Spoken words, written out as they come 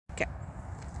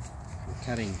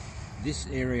cutting this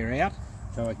area out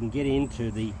so I can get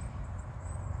into the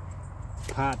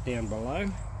part down below,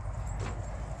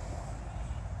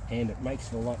 and it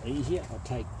makes it a lot easier. I'll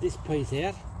take this piece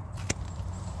out,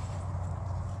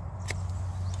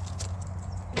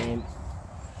 and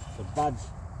the bud's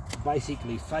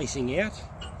basically facing out.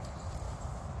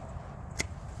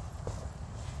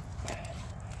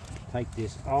 Take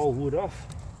this old wood off.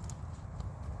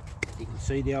 You can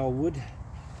see the old wood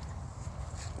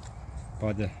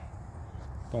by the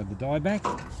dieback.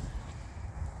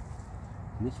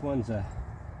 And this one's a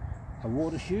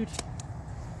water chute.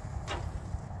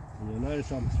 And you'll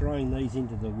notice I'm throwing these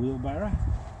into the wheelbarrow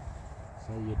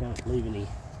so you don't leave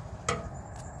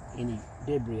any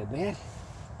debris about.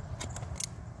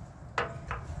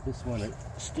 This one, it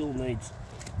still needs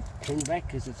trimmed back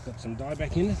because it's got some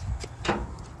dieback in it.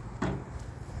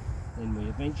 Then we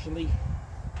eventually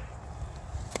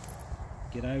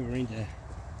get over into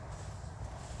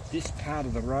this part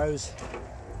of the rose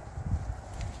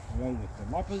along with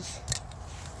the loppers.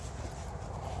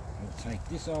 I'll take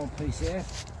this old piece out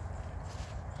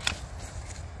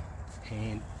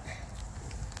and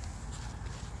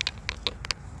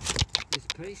this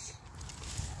piece.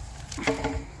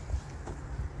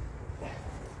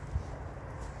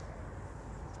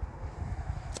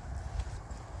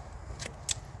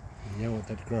 You know what,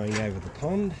 that's growing over the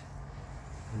pond.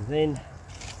 And then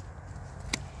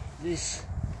this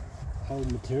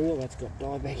old material that's got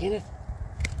dieback in it.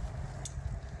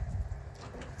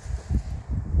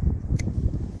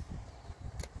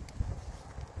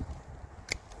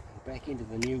 Back into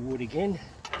the new wood again.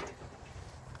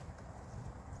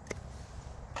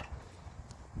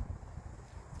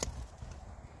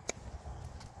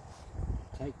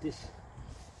 Take this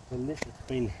from this, it's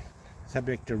been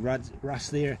subject to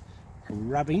rust there,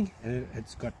 rubbing, and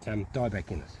it's got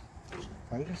dieback in it,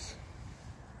 fungus.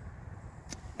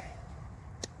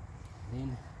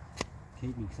 Then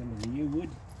keeping some of the new wood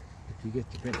to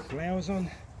get the better flowers on.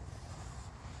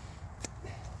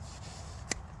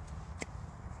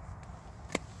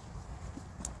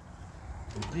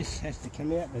 And this has to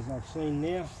come out, as I've seen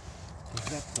now, because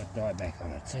that's got dieback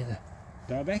on it. See the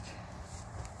dieback?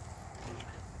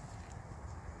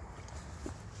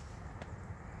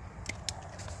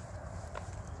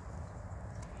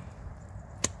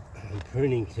 I'm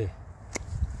pruning to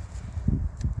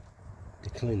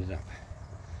clean it up.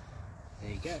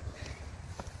 There you go.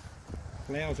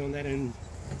 Flowers on that in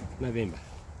November.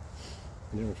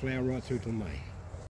 And it'll flower right through till May.